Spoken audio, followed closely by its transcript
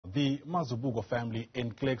the Mazibuko family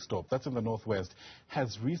in Klerksdorp, that's in the northwest,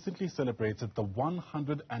 has recently celebrated the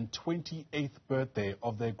 128th birthday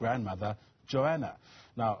of their grandmother, Johanna.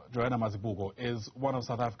 Now, Johanna Mazibuko is one of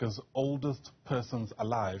South Africa's oldest persons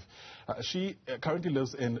alive. She currently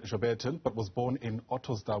lives in Jouberton, but was born in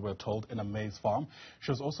Ottosdal, we're told, in a maize farm.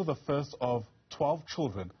 She was also the first of 12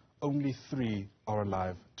 children. Only 3 are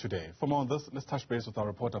alive today. For more on this, let's touch base with our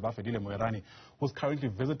reporter, Bafedile Moerane, who's currently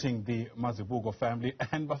visiting the Mazibuko family.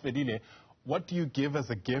 And Bafedile, what do you give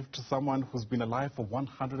as a gift to someone who's been alive for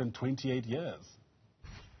 128 years?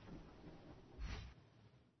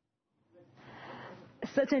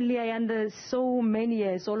 Certainly, there's so many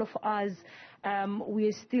years, all of us,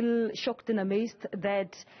 we're still shocked and amazed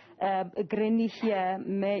that Granny here,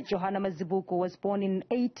 Johanna Mazibuko, was born in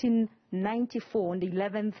 1894 on the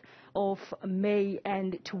 11th of May,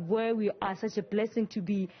 and to where we are, such a blessing to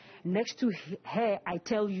be next to her, I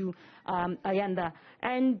tell you, Ayanda.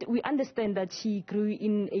 And we understand that she grew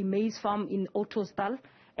in a maize farm in Ottosdal,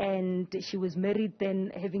 and she was married,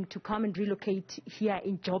 then having to come and relocate here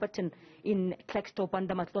in Jouberton, in Klerksdorp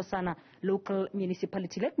under Matlosana local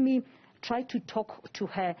municipality. Let me try to talk to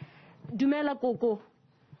her. Dumela Gogo.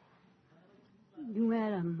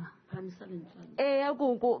 Dumela ma.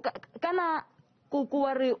 Gogo. Kana Gogo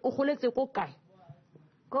wa re o goletse ko kae?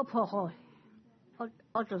 Ko Phogole.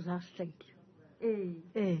 Ottosdal State.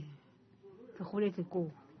 Ke goletse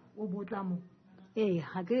ko. O botla mo.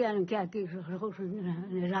 Ha ke ya nke a ke re go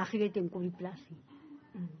ne ra gile teng ko dipolasi.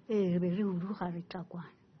 Be re udu ga re tla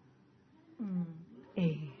kwana.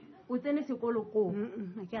 O tsene sekolo ko?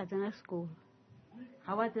 Ke a tsena sekolo.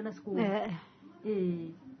 Ha wa tsena sekolo?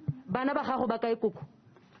 Bana ba gago ba kae koko?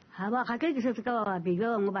 Ha ba ga ke se ka ba be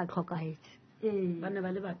ba ngo ba tlhokaetse. Bana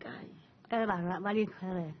ba le ba kae? Ba le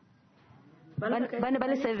 7. Bana ba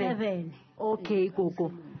le 7. Okay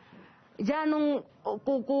koko. Jaanong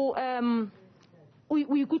koko o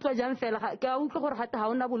ikutlwa jang fela ke a utlwa gore gata ha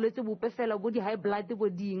ona bolwetse bope fela bo di high blood bo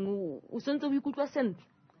ding o sentse o ikutlwa sentle?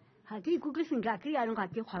 Ha ke ikutlwe sentle ke ya ga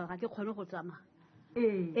ke kgone go tsamaya.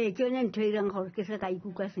 Ke yone ntho e reng gore ke se ka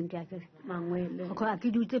ikutlwa sentle a ke mangwele go a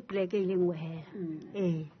ke dutse pleke e lengwe hela.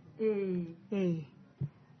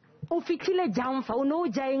 O fitlhile jang fa o ne o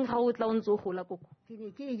jaeng ga o tla o ntse o gola koko? Ke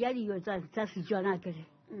ne ke ja dijo tsa Setswana ke re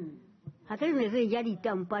ha ke ne re ja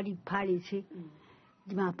ditampa diphaletse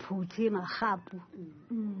di maphutse magapu.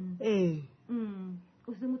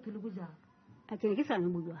 O se motho le go jang? A ke ne ke sa ne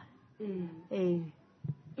bojwala.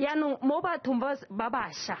 Yaanong mo bathong ba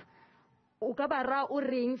bašwa o ka ba ra o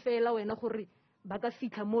reng fela wena gore ba ka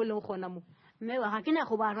fitlha mo leng gona mo? Mme ga ke na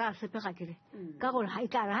go ba ra sepe ga kere ka gore ha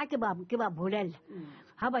ikare ha ke ba bolela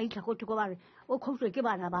ha ba itla go tiko ba re o khoutswe ke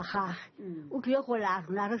bana ba gage o tlile go la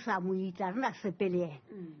rona re sa mo itla re na sepele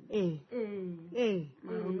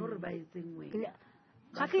no re ba etseng wena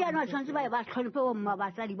ga ke ya no tshwantse ba tlhomphe o mma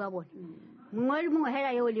batsadi ba bone mongwe le mongwe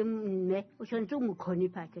hela yo le mme o tshwantse mo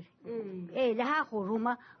khonipa kere le ha go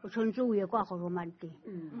roma o tshwantse o ye kwa go roma teng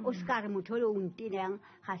o se ka re motho le o ntenang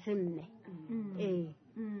ga se mme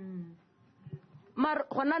mar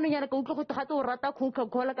gona no nyana ka utlwa go tgata o rata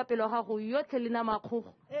Coca-Cola ka pelo ga go yotlhe le na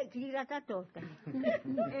makgogo ke di rata tota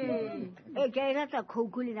ke rata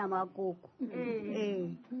Coke le na makoko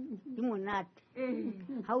di monate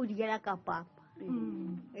ha o di jela ka papa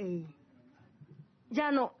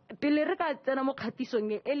Jano pele re ka tsena mo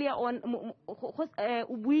khatisong e le ya o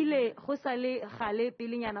buile go sale gale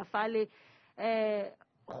pele nyana fale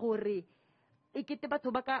gore e kete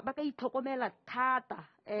batho ba ka itlhokomela thata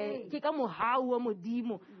ke ka mohau wa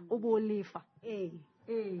modimo o bo lefa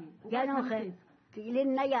jaanong ke le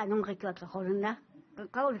nna jaanong ge ke batla gore nna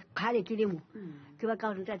ka gore kgale ke le mo ke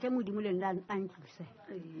batla gore ntate modimo le nna a ntlose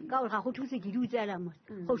ka gore ga go thuse ke di utsela mo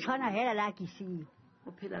go tshwana hela la ke seo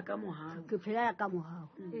o phela ka mohau ke phela ka mohau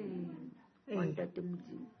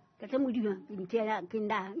tate modimo ke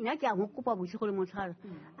nna ke a mo kopa bosigo le motshegare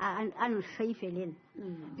a no saifelena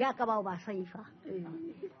jaaka bao ba saifa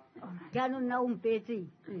jaanong nna o mpetse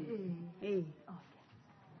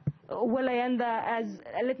Well, Ayanda,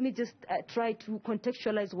 let me just try to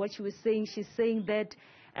contextualize what she was saying. She's saying that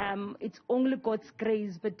it's only God's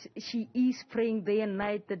grace, but she is praying day and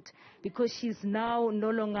night that because she's now no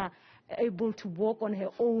longer able to walk on her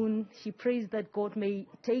own, she prays that God may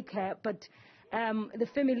take her. But the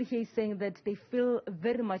family here is saying that they feel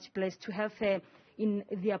very much blessed to have her in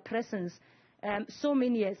their presence. So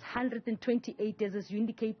many years, 128 years, as you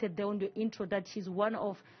indicated there on the intro, that she's one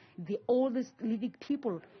of the oldest living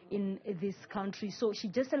people in this country. So she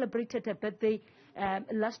just celebrated her birthday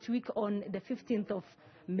last week on the 15th of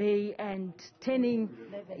May and turning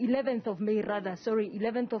 11th of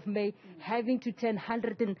May, having to turn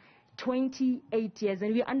 28 years.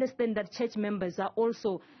 And we understand that church members are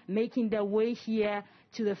also making their way here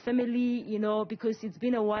to the family, you know, because it's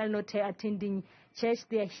been a while not attending church.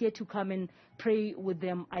 They are here to come and pray with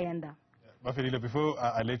them, Ayanda. Bafedile, before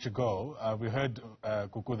I let you go, we heard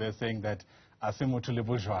Kuku there saying that Asimutule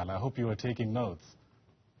Bourgeois. I hope you were taking notes.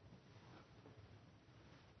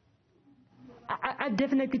 I'm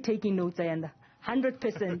definitely taking notes, Ayanda.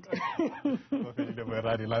 100%. Bafedile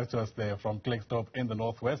Moerane live to us there from Klerksdorp in the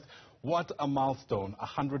northwest. What a milestone,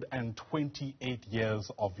 128 years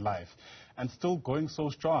of life. And still going so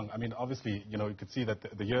strong. I mean, obviously, you know, you could see that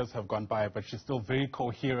the years have gone by, but she's still very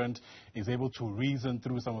coherent, is able to reason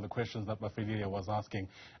through some of the questions that Bafedile was asking.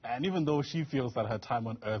 And even though she feels that her time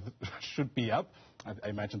on earth should be up, I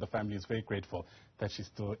imagine the family is very grateful that she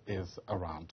still is around.